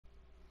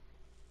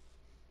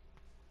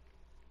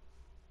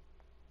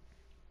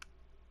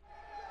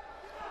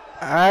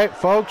Alright,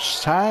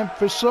 folks, time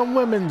for some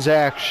women's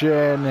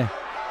action.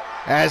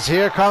 As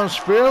here comes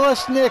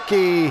fearless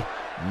Nikki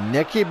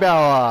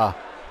Bella,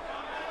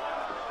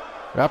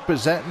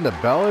 representing the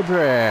Billie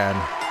brand.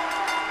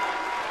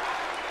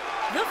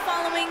 The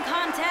following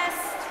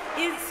contest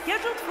is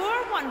scheduled for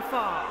one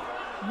fall.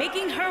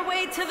 Making her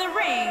way to the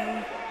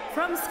ring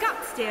from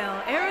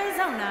Scottsdale,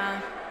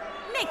 Arizona,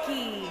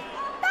 Nikki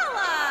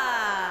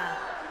Bella.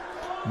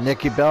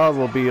 Nikki Bella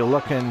will be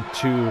looking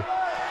to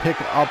pick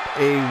up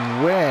a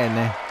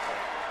win.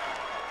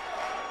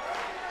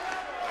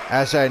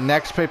 As our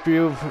next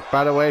pay-per-view,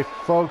 by the way,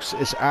 folks,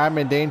 is Armed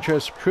and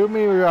Dangerous Prove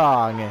Me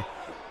Wrong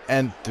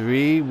in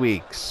 3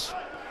 weeks.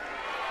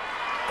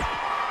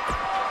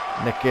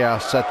 Nikki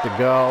all set to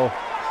go.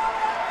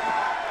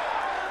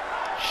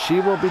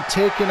 She will be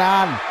taking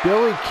on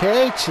Billie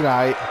Kay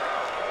tonight.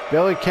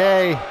 Billie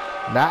Kay,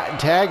 not in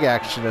tag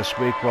action this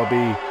week, will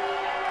be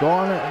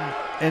going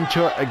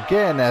into it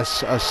again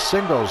as a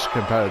singles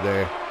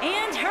competitor.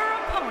 And her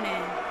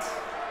opponent,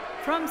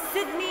 from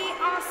Sydney,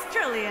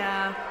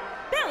 Australia,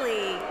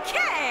 Billie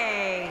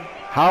Kay.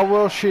 How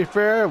will she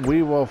fare?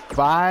 We will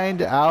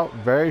find out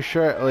very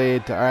shortly.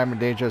 To Armed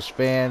and Dangerous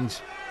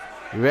fans,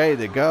 ready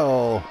to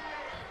go.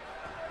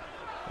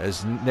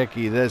 As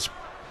Nikki, this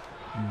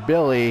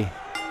Billie,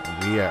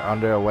 we are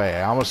underway.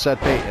 I almost said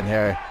Peyton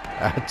here.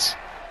 That's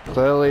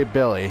clearly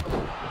Billie.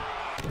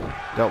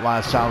 Don't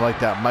want to sound like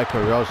that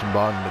Michael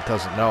Rosenbaum that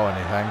doesn't know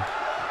anything.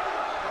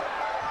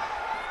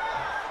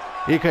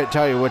 He couldn't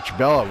tell you which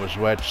Bella was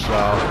which, so.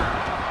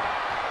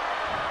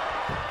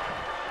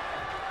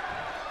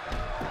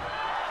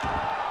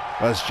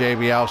 As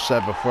JBL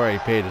said before he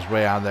paid his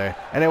way on there.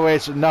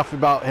 Anyways, enough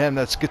about him.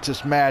 Let's get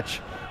this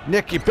match.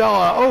 Nikki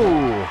Bella,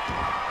 oh!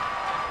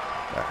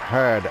 That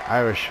hard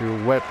Irish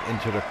whip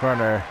into the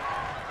corner.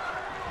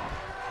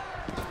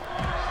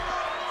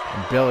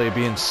 And Billie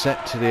being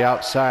sent to the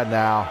outside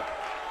now.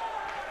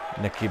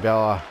 Nikki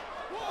Bella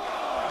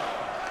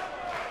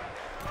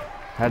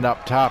heading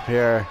up top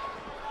here.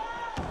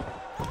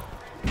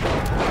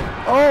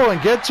 Oh,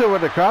 and gets her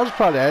with a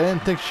crossbody. I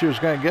didn't think she was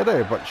going to get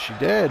her, but she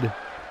did.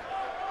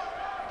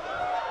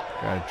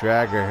 Gonna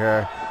drag her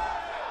here.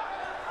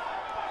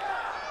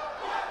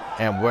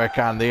 And work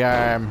on the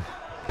arm.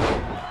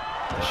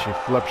 As she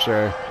flips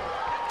her.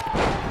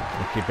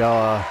 Nikki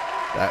Bella,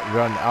 that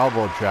run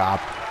elbow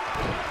drop.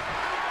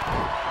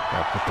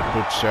 Gotta put the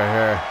boots right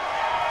here.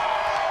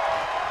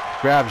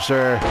 Grabs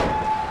her,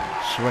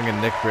 swinging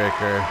neck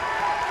breaker.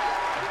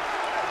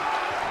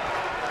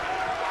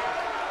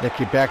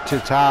 Nikki back to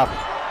the top.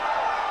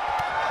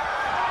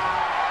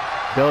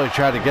 Billie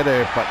tried to get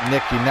her, but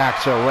Nikki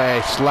knocks her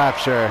away,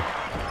 slaps her,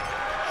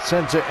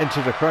 sends her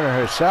into the corner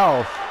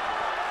herself.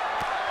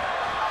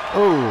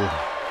 Ooh,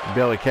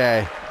 Billie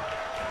Kay.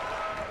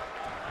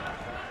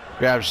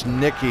 Grabs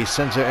Nikki,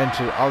 sends her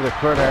into the other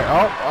corner.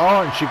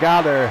 Oh, and she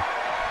got her.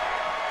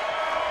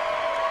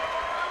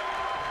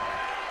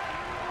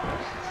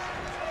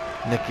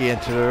 Nikki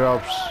into the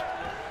ropes.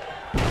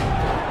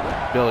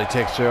 Billie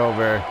takes her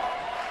over.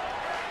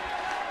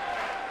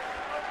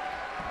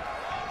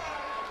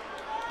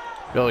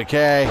 Billie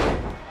Kay.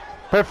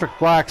 Perfect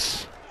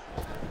blocks.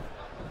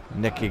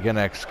 Nikki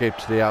gonna escape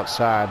to the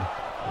outside.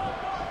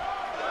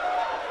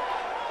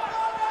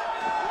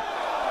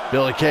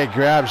 Billie Kay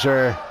grabs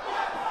her.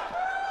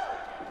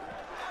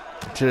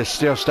 To the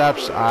steel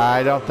steps.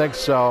 I don't think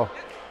so.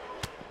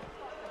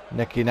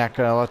 Nikki not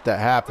gonna let that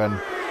happen.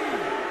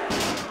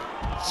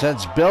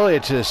 Sends Billie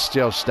to the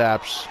steel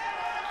steps.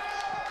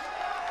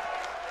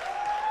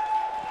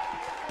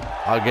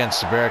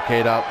 Against the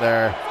barricade out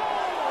there.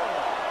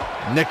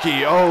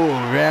 Nikki, oh,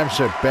 rams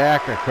her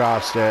back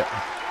across it.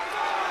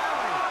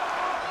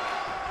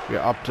 We're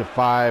up to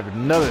 5.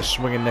 Another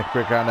swinging neck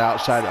breaker on the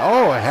outside.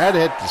 Oh, her head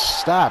hit the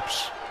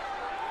steps.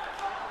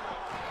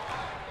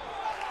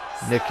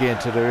 Nikki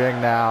into the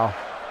ring now.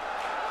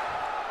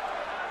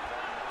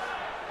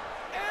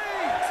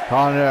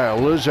 Calling her a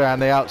loser on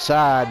the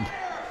outside.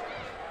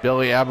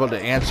 Billie able to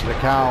answer the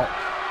count.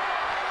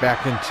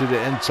 Back into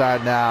the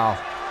inside now.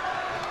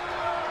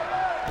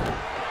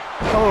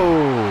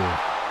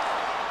 Oh.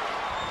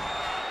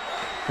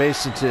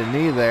 Face into the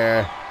knee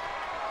there.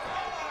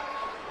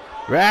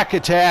 Rack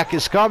attack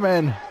is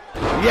coming.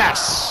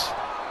 Yes.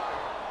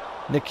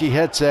 Nikki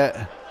hits it.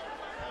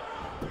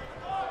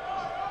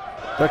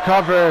 The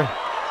cover.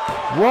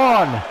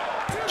 1,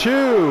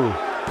 2.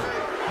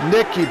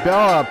 Nikki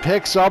Bella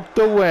picks up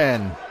the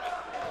win.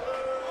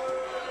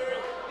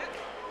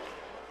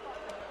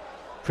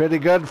 Pretty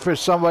good for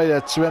somebody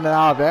that's been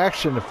out of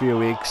action a few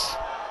weeks.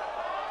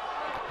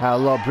 Had a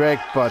little break,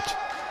 but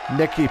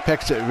Nikki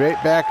picks it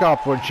right back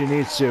up when she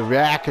needs to.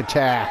 Rack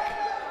attack.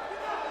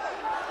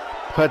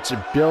 Puts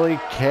Billie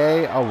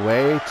Kay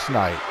away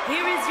tonight.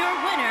 Here is your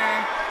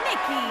winner,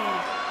 Nikki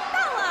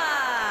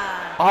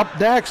Bella. Up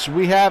next,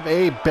 we have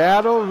a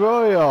Battle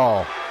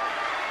Royal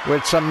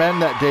with some men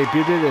that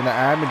debuted in the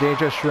Armed and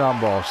Dangerous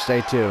Rumble.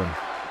 Stay tuned.